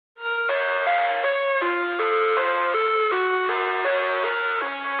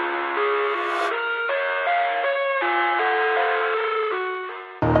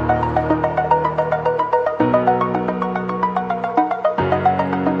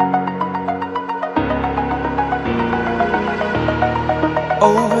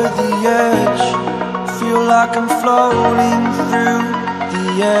over the edge. Feel like I'm floating through the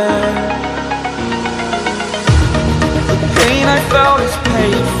air. The pain I felt is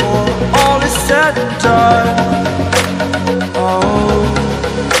paid for, all is said and done. Oh,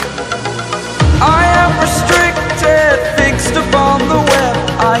 I am restricted, fixed upon the web.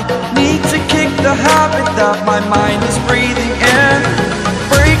 I need to kick the habit that my mind is breathing in.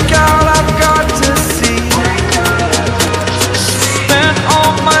 Break out, I've got to see. Spent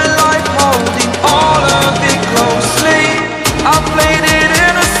all my life holding all of it closely. I played it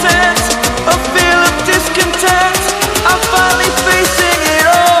innocent, a feel of discontent. I'm finally facing it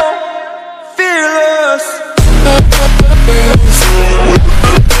all, fearless.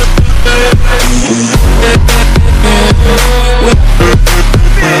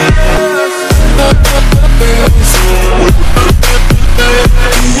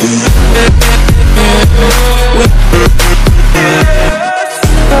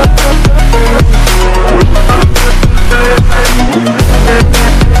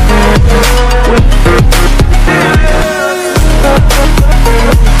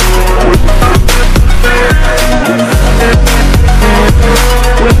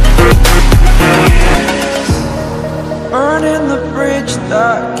 Burning the bridge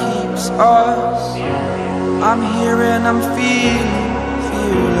that keeps us. I'm here and I'm feeling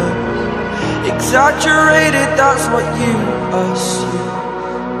exaggerated, that's what you assume.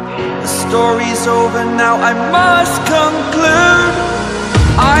 The story's over now, I must conclude.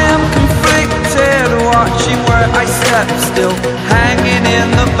 I am conflicted, watching where I step still, hanging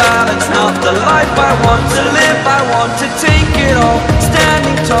in the balance. Not the life I want to live, I want to take it all.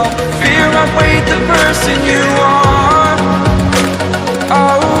 Standing tall, fear I've weighed the person you are.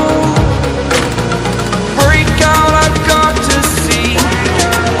 Oh, break out, I've got to see.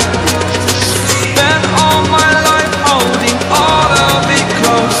 Spent all my life holding all of it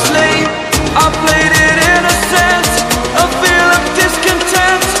closely. I played it innocent, a feel of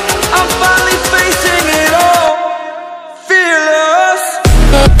discontent. I'm finally facing it all, fearless.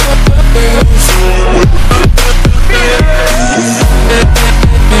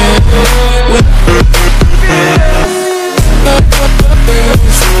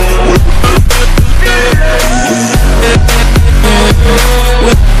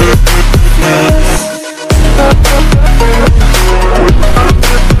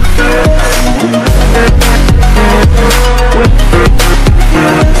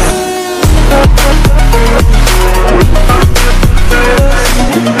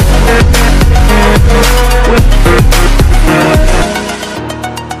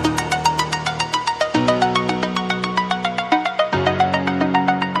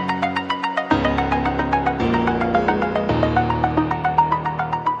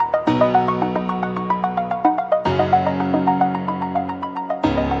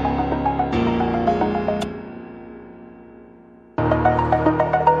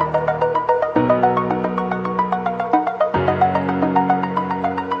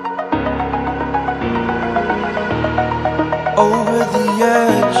 Over the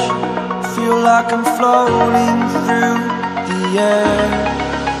edge, feel like I'm floating through the air.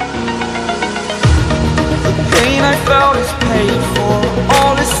 The pain I felt is paid for,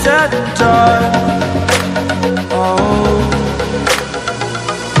 all is said and done. Oh,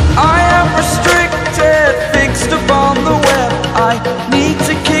 I am restricted, fixed upon the web. I need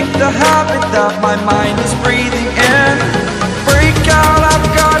to kick the habit that my mind is breathing in. Break out, I've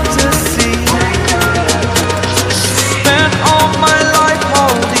got to see. Spent all my life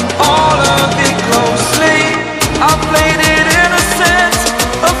holding all of it closely. I played it innocent,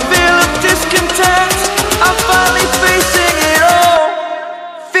 a feel of discontent. I'm finally facing it all,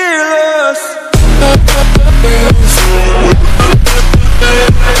 fearless.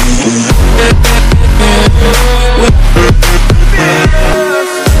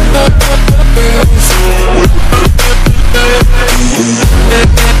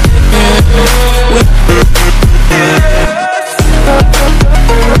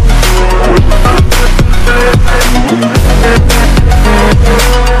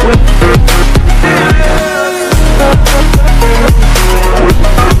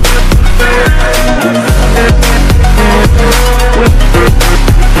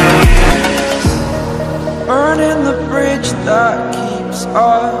 Burning the bridge that keeps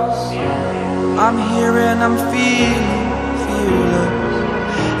us. I'm here and I'm feeling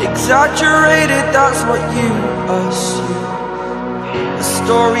exaggerated, that's what you assume. The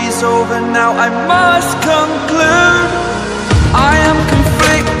story's over now, I must conclude. I am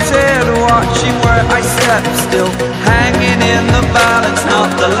conflicted, conflicted, watching where I step still, hanging in the balance. Not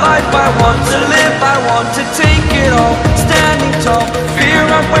the life I want to live, I want to take it all, standing tall. Fear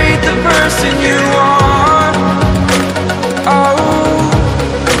I weighed the person you are. Oh,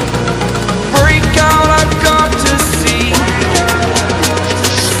 break out, I've got to see.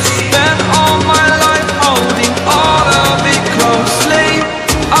 Spent all my life holding all of it closely.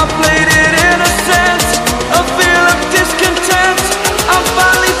 I played it in a sense, a feel of discontent. I'm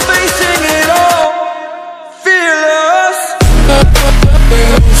finally facing it all, fearless.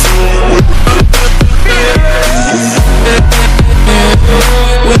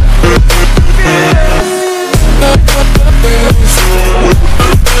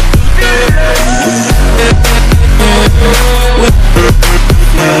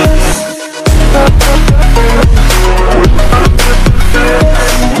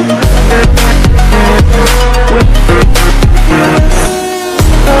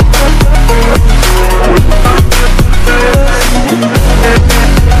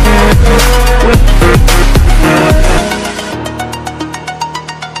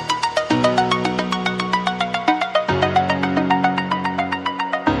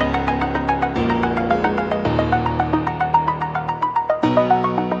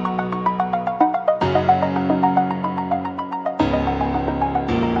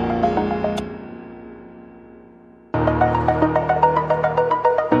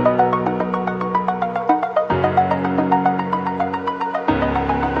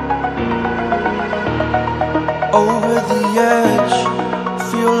 Over the edge,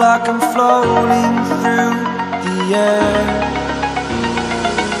 feel like I'm floating through the air.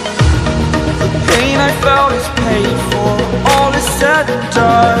 The pain I felt is paid for, all is said and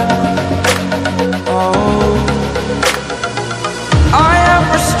done. Oh, I am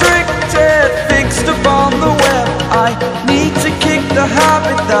restricted, fixed upon the web. I need to kick the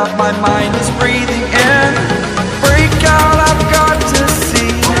habit that my mind is breathing in. Break out, I've got to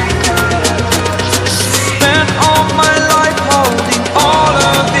see. Spent all my life holding all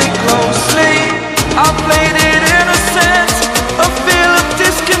of it closely. I played it in a sense, a feel of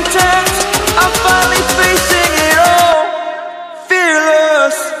discontent. I'm finally facing it all,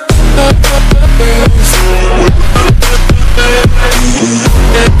 fearless.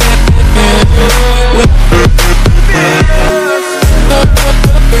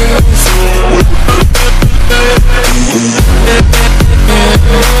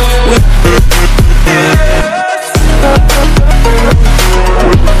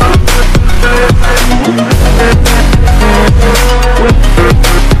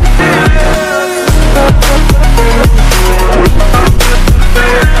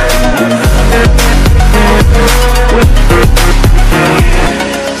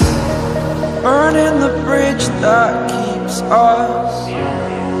 Burning the bridge that keeps us.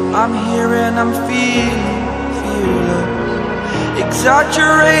 I'm here and I'm feeling fearless.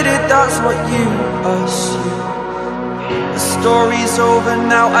 Exaggerated, that's what you assume. The story's over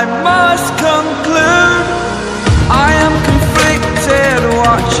now, I must conclude. I am conflicted,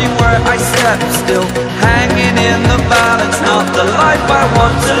 watching where I step still, hanging in the balance. Not the life I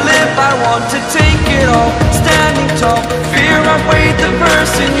want to live, I want to take it all, standing tall. Fear I weighed the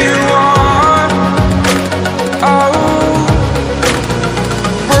person you are. Oh,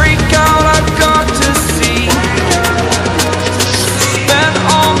 break out, I've got to see. Spent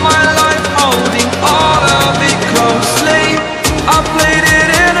all my life holding all of it closely. I played it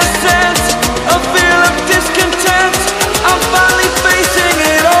in a sense, a feel of discontent. I'm finally facing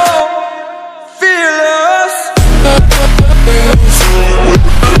it all, fearless.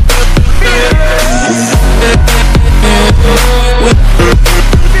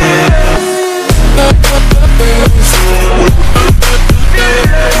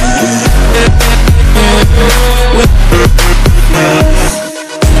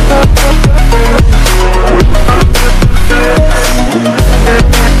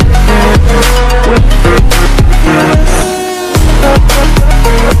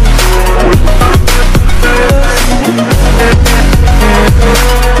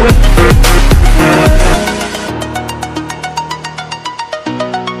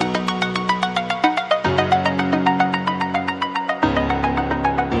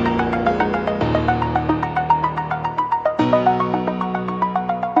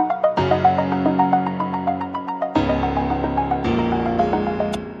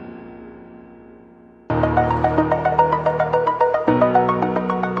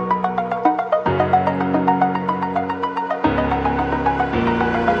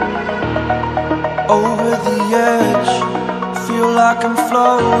 Over the edge, feel like I'm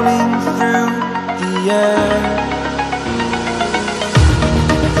floating through the air.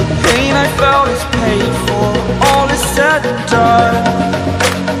 The pain I felt is paid for, all is said and done.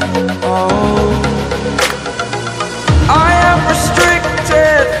 Oh, I am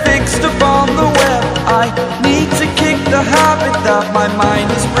restricted, fixed upon the web. I need to kick the habit that my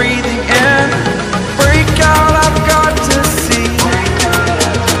mind is breathing in. Break out, I've got to see.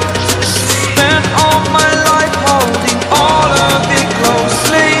 Spent all my life holding all of it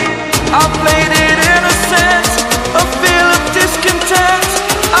closely. I played it innocent, a feel of discontent.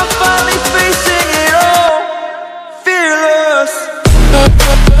 I'm finally facing it all, fearless.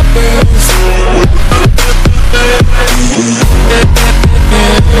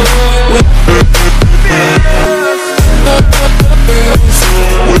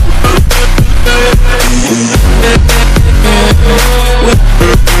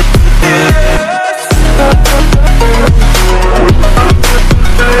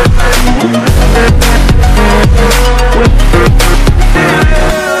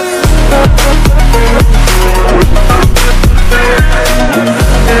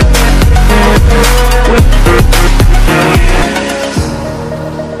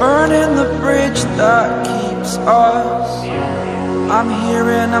 Burning the bridge that keeps us. I'm here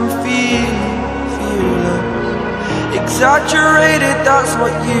and I'm feeling fearless. Exaggerated, that's what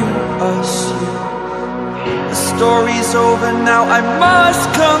you assume. The story's over now, I must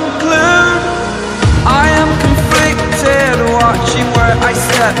conclude. I am conflicted, watching where I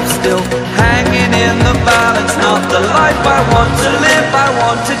step still, hanging in the balance. Not the life I want to live, I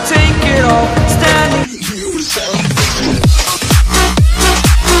want to take it all, standing.